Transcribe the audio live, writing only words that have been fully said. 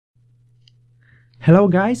Hello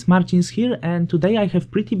guys, Marcin's here, and today I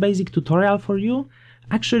have pretty basic tutorial for you.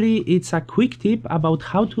 Actually, it's a quick tip about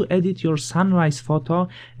how to edit your sunrise photo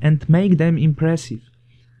and make them impressive.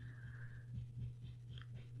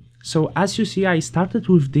 So as you see, I started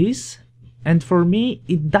with this, and for me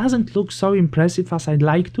it doesn't look so impressive as I'd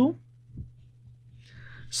like to.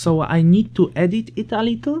 So I need to edit it a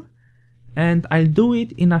little, and I'll do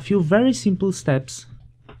it in a few very simple steps.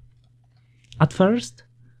 At first,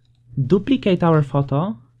 duplicate our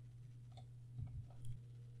photo,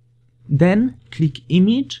 then click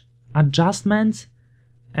Image, Adjustments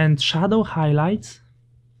and Shadow Highlights.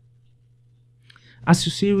 As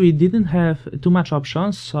you see, we didn't have too much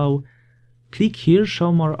options, so click here,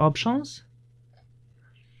 Show More Options,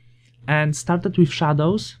 and started with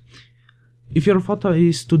shadows. If your photo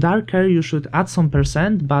is too darker, you should add some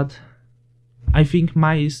percent, but I think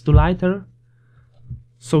mine is too lighter.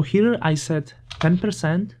 So here I set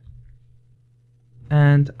 10%.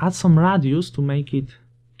 And add some radius to make it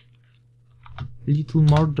a little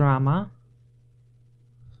more drama.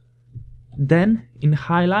 Then in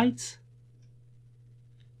highlights,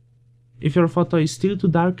 if your photo is still too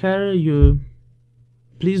darker, you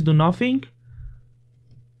please do nothing.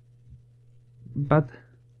 But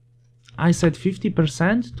I set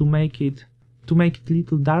 50% to make it a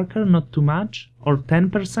little darker, not too much, or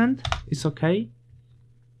 10% is okay.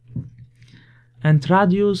 And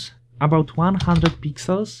radius about 100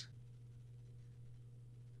 pixels.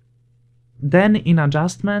 Then in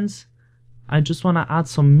adjustments, I just want to add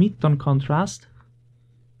some mid-tone contrast.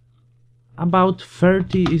 About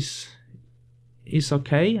 30 is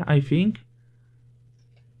okay, I think.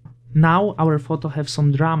 Now our photo has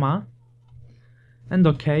some drama, and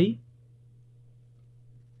okay.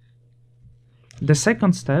 The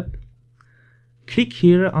second step, click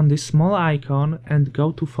here on this small icon and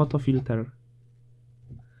go to photo filter.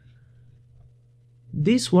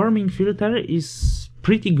 This warming filter is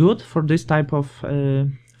pretty good for this type of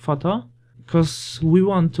photo, because we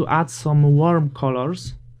want to add some warm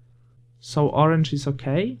colors, so orange is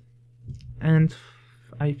okay, and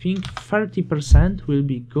I think 30% will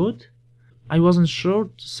be good. I wasn't sure,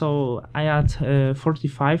 so I add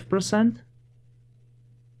 45%.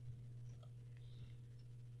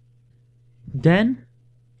 Then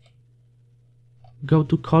go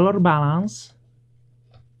to color balance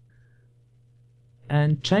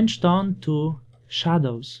and change tone to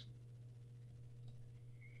shadows.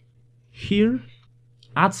 Here,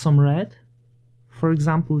 add some red, for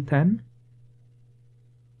example 10.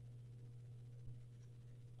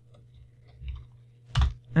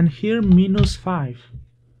 And here -5.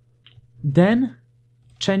 Then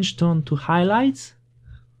change tone to highlights.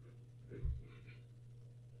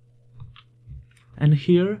 And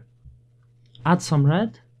here, add some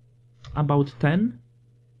red, about 10.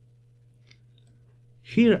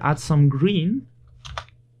 Here add some green,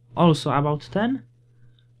 also about 10,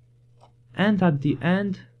 and at the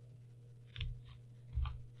end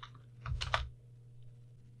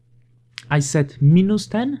I set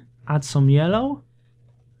 -10, add some yellow,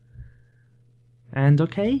 and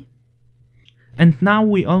okay. And now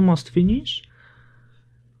we almost finish.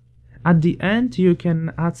 At the end you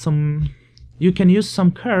can use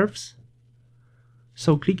some curves,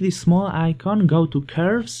 so click this small icon, go to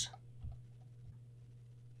curves.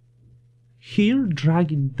 Here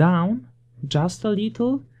drag it down just a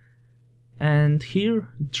little, and here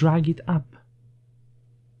drag it up.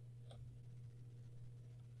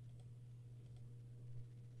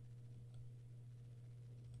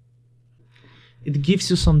 It gives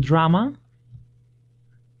you some drama.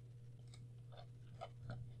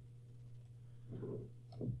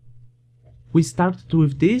 We started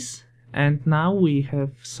with this, and now we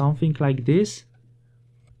have something like this.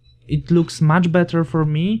 It looks much better for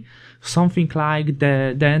me, something like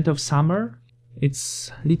the end of summer.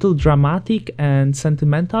 It's a little dramatic and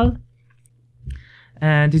sentimental.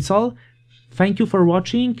 And it's all. Thank you for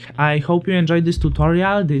watching. I hope you enjoyed this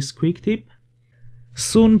tutorial, this quick tip.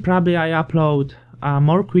 Soon probably I upload a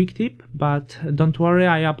more quick tip, but don't worry,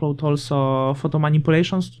 I upload also photo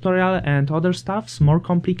manipulations tutorial and other stuffs, more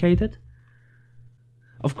complicated.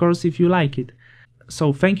 Of course, if you like it.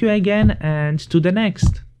 So thank you again, and to the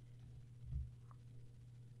next.